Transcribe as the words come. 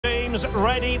teams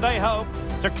ready, they hope,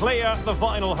 to clear the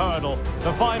final hurdle,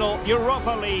 the final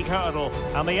Europa League hurdle,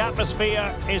 and the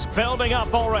atmosphere is building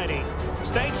up already.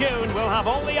 Stay tuned, we'll have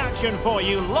all the action for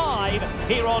you live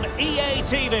here on EA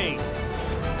TV.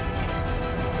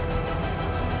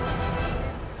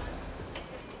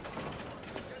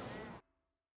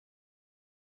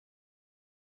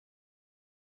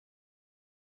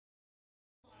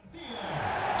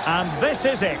 And this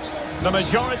is it. The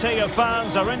majority of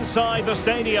fans are inside the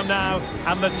stadium now,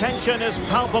 and the tension is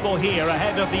palpable here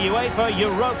ahead of the UEFA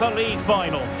Europa League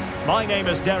final. My name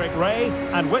is Derek Ray,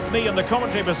 and with me in the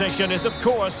commentary position is, of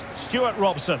course, Stuart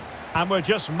Robson. And we're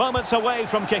just moments away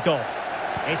from kickoff.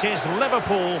 It is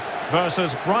Liverpool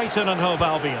versus Brighton and Hove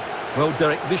Albion. Well,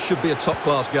 Derek, this should be a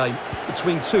top-class game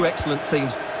between two excellent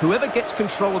teams. Whoever gets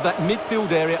control of that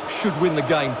midfield area should win the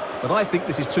game, but I think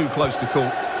this is too close to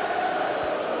call.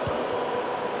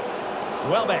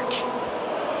 Welbeck.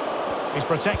 He's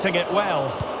protecting it well.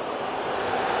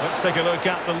 Let's take a look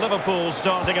at the Liverpool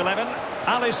starting 11.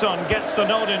 Alisson gets the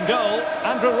nod in goal.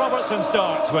 Andrew Robertson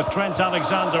starts with Trent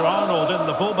Alexander-Arnold in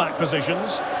the fullback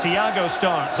positions. Thiago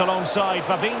starts alongside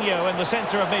Fabinho in the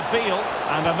centre of midfield.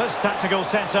 And in this tactical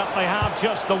setup, they have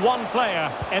just the one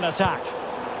player in attack.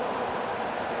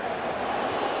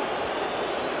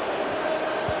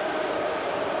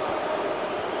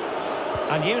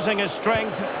 And using his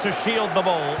strength to shield the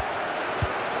ball.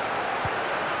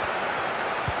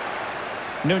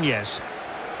 Nunez.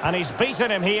 And he's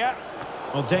beaten him here.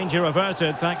 Well, danger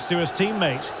averted thanks to his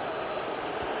teammate.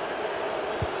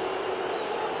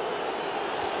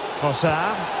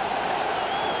 Trossard.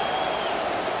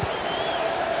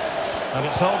 And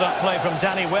it's hold-up play from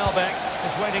Danny Welbeck.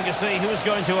 Just waiting to see who's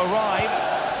going to arrive.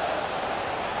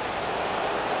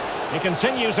 He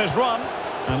continues his run.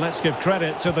 And let's give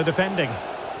credit to the defending.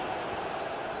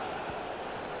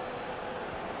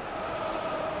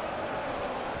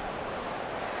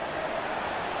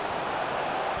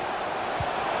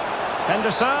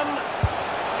 Henderson.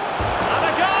 And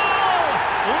a goal!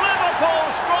 Liverpool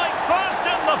strike first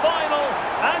in the final.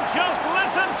 And just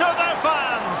listen to their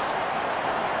fans.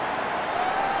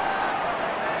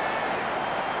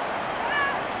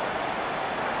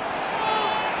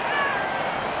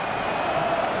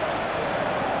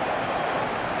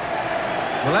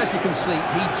 Well, as you can see,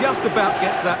 he just about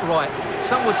gets that right.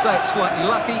 Some would say it's slightly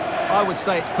lucky. I would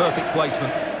say it's perfect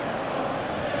placement.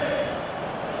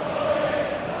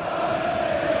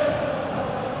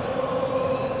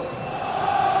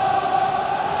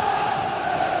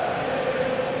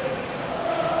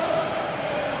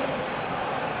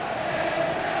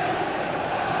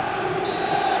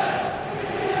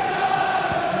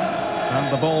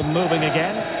 And the ball moving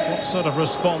again. What sort of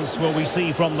response will we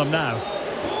see from them now?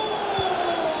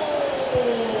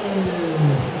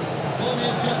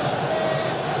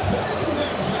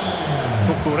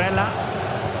 Cucurella.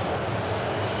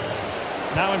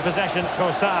 Now in possession,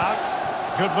 Trossard.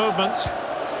 Good movement.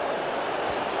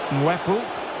 Mwepu.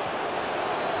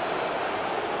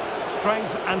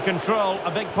 Strength and control,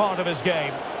 a big part of his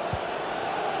game.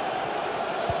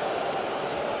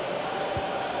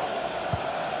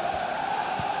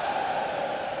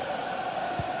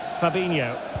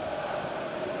 Fabinho.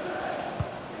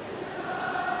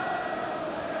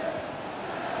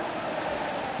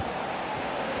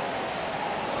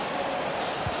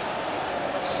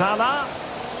 Salah.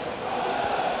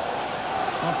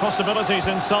 Well, possibilities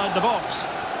inside the box.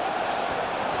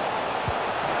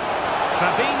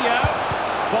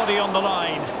 Fabinho. Body on the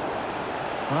line.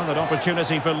 Well, an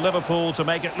opportunity for Liverpool to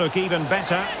make it look even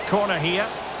better. Corner here.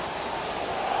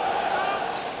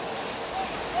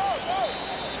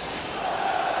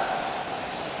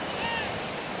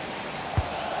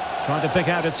 Trying to pick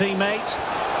out a teammate.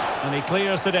 And he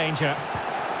clears the danger.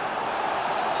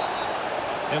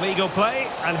 Illegal play,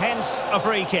 and hence a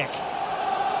free kick.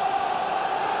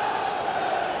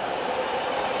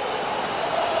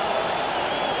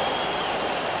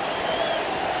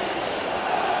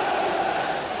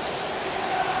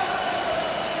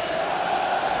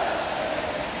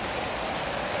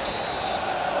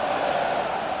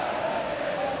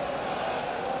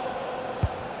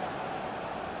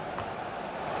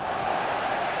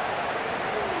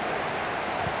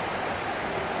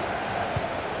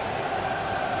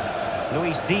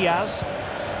 Luis Diaz.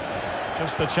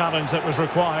 Just the challenge that was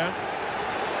required.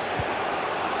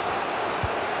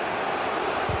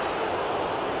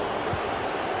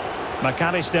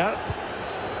 McAllister.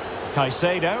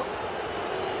 Caicedo.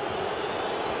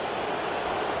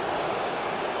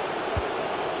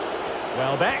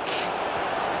 Welbeck.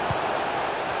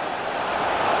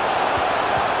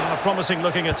 A promising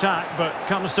looking attack, but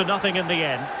comes to nothing in the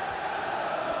end.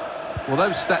 Well,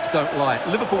 those stats don't lie.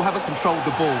 Liverpool haven't controlled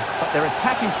the ball, but their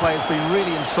attacking play has been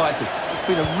really incisive. It's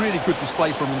been a really good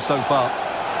display from them so far.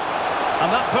 And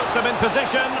that puts them in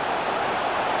position.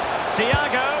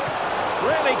 Thiago,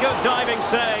 really good diving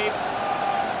save.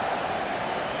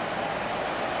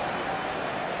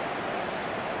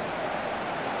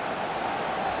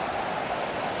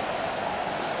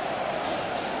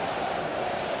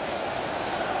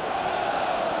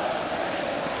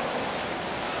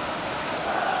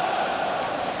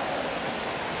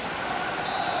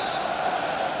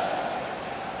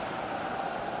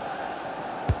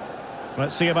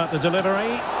 Let's see about the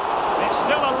delivery. It's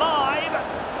still alive.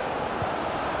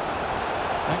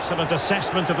 Excellent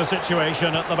assessment of the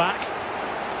situation at the back.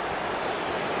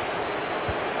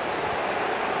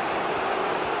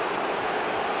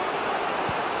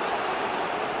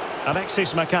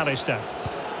 Alexis McAllister.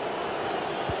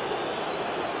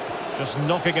 Just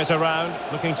knocking it around,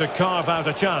 looking to carve out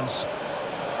a chance.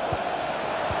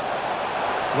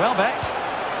 Welbeck.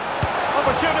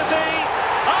 Opportunity.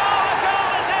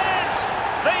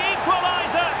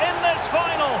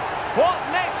 Final. What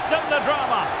next in the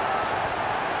drama?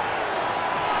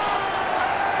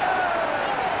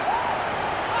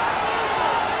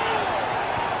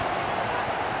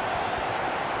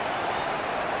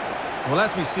 Well,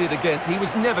 as we see it again, he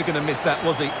was never going to miss that,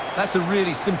 was he? That's a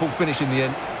really simple finish in the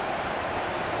end.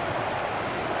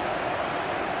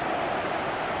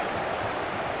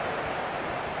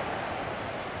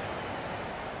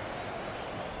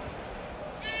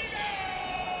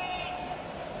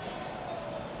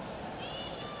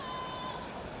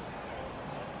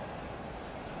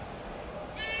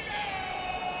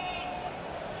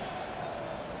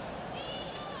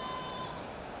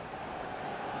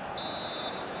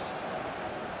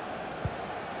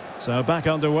 So back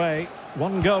underway,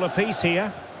 1 goal apiece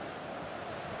here.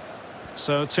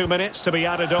 So 2 minutes to be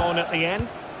added on at the end.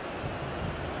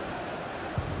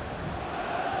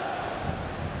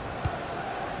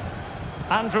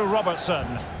 Andrew Robertson.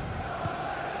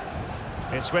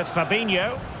 It's with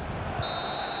Fabinho.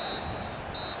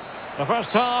 The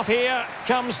first half here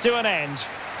comes to an end.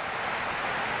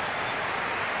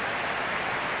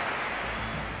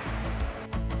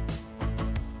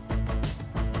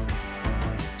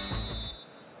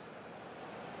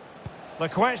 The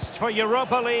quest for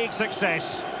Europa League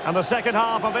success, and the second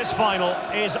half of this final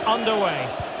is underway.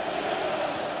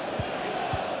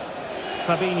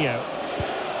 Fabinho.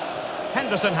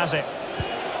 Henderson has it.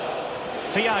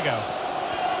 Thiago.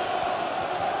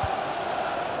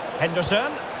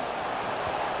 Henderson.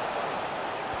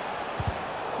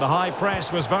 The high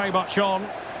press was very much on.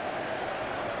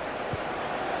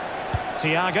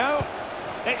 Thiago.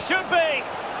 It should be.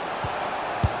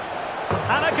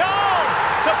 And a goal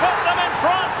to put them in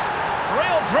front.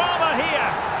 Real drama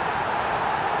here.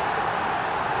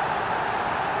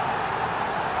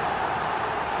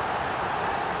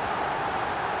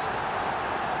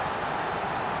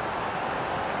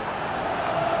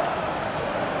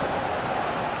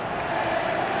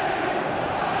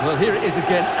 Well, here it is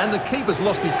again, and the keeper's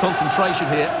lost his concentration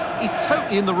here. He's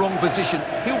totally in the wrong position.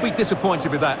 He'll be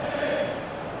disappointed with that.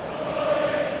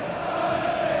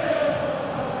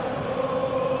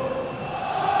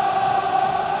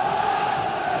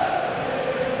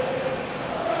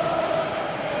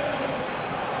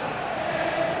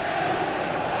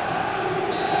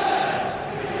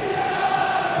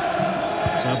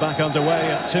 So back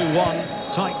underway at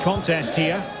 2-1. Tight contest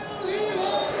here.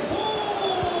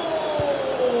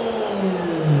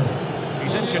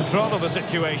 He's in control of the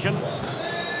situation.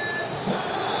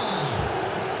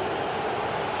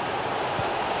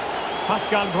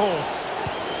 Pascal Gross.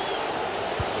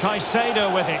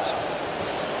 Caicedo with it.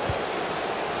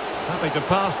 Happy to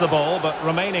pass the ball, but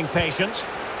remaining patient.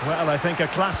 Well, I think a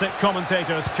classic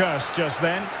commentator's curse just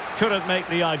then. Couldn't make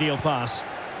the ideal pass.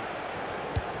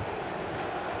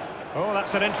 Oh,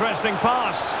 that's an interesting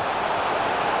pass.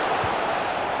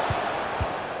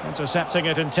 Intercepting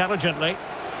it intelligently.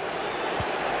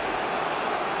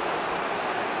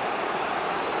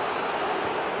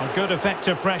 A good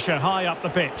effective pressure high up the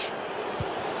pitch.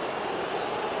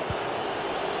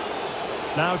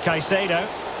 Now Caicedo.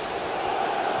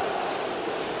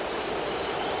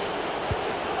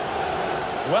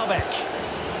 Welbeck.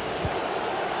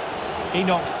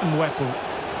 Enoch Mwepu.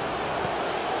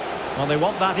 Well, they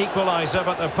want that equaliser,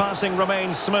 but their passing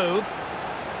remains smooth.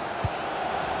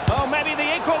 Oh, maybe the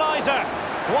equaliser.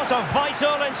 What a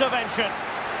vital intervention.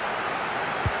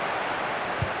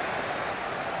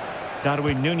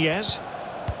 Darwin Núñez.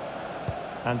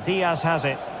 And Diaz has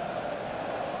it.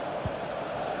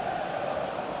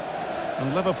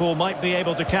 And Liverpool might be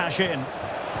able to cash in.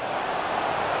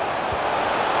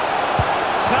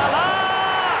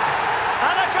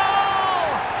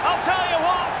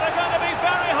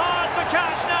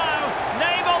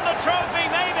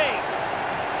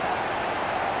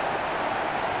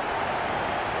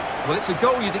 Well, it's a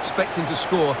goal you'd expect him to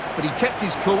score, but he kept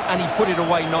his cool and he put it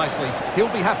away nicely.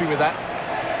 He'll be happy with that.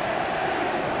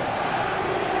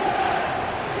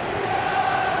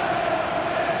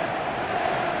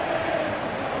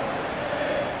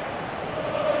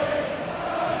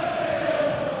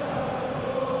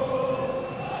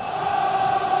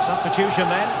 Substitution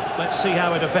then. Let's see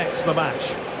how it affects the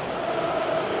match.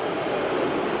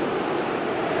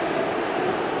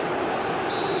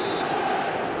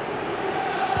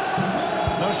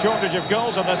 No shortage of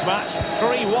goals in this match.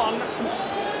 3-1.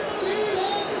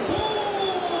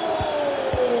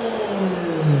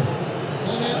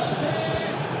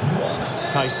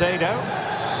 Caicedo.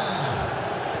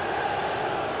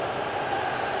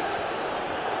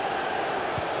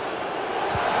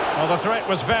 Well, the threat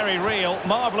was very real.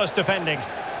 Marvellous defending.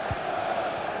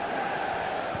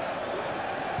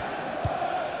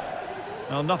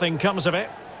 Well, nothing comes of it.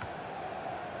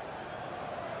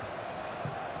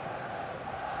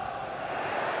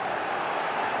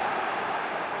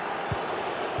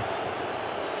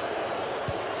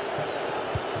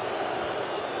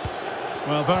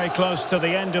 Well, very close to the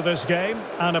end of this game,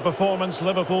 and a performance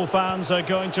Liverpool fans are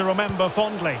going to remember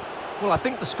fondly. Well, I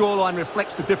think the scoreline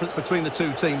reflects the difference between the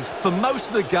two teams. For most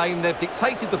of the game, they've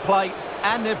dictated the play,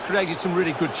 and they've created some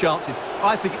really good chances.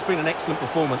 I think it's been an excellent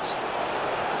performance.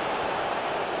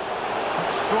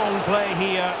 Strong play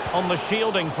here on the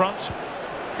shielding front.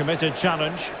 Committed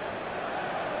challenge.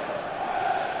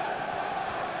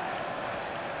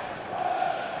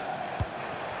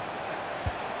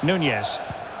 Nunez.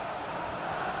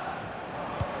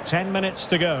 10 minutes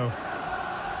to go.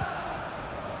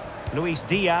 Luis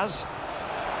Diaz.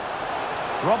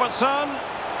 Robertson.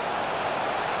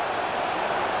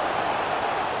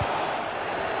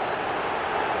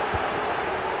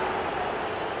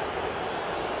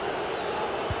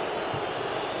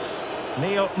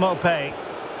 Neil Maupay.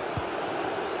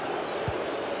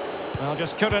 Well,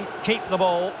 just couldn't keep the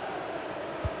ball.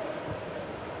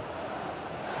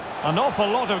 An awful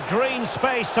lot of green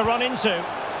space to run into.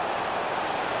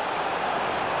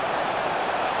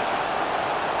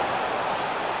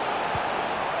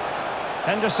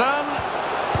 Henderson.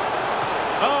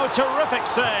 Oh, terrific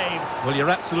save. Well, you're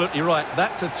absolutely right.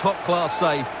 That's a top-class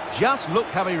save. Just look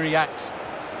how he reacts.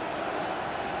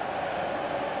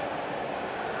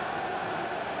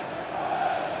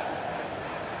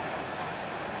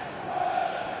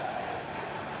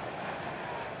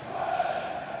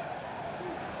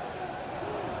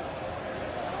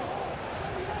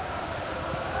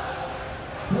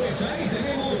 Pues ahí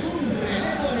tenemos un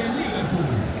relevo en el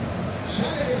Liverpool.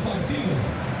 Sale del partido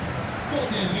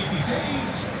con el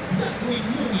 16, Darwin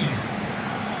Núñez.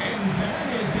 Entrará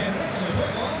en el terreno de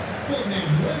juego con el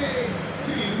 9,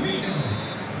 Firmino.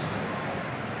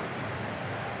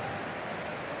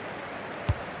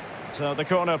 So the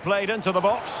corner played into the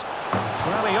box.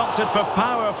 Well, he opted for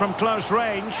power from close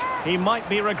range. He might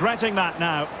be regretting that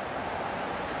now.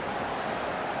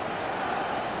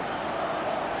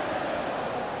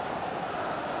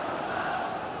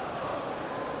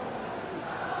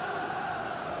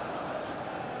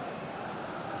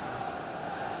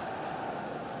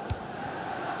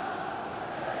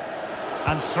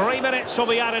 And 3 minutes will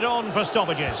be added on for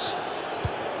stoppages.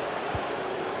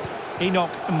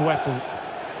 Enoch Mwepu.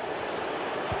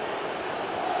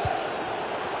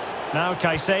 Now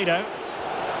Caicedo.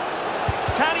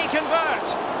 Can he convert?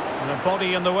 And a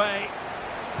body in the way.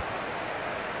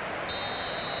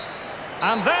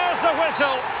 And there's the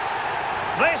whistle.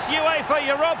 This UEFA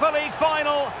Europa League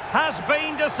final has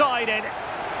been decided.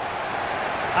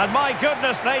 And my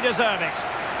goodness, they deserve it.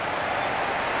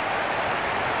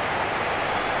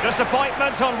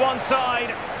 Disappointment on one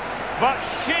side, but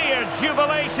sheer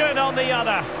jubilation on the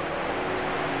other.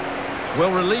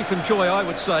 Well, relief and joy, I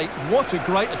would say. What a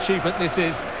great achievement this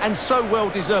is, and so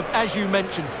well deserved, as you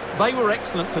mentioned. They were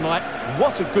excellent tonight.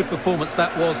 What a good performance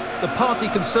that was. The party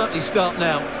can certainly start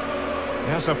now.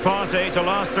 Yes, a party to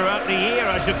last throughout the year,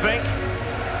 I should think.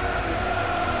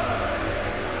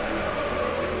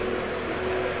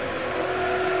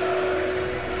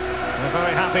 We're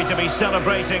very happy to be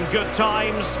celebrating good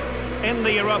times in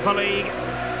the Europa League.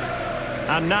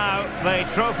 And now the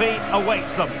trophy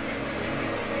awaits them.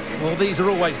 Well, these are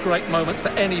always great moments for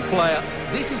any player.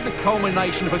 This is the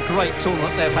culmination of a great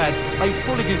tournament they've had. They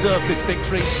fully deserve this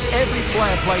victory. Every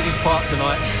player played his part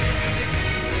tonight.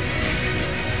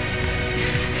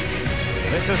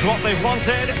 This is what they've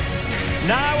wanted.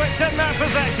 Now it's in their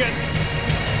possession.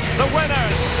 The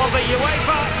winners of the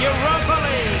UEFA Europa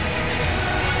League.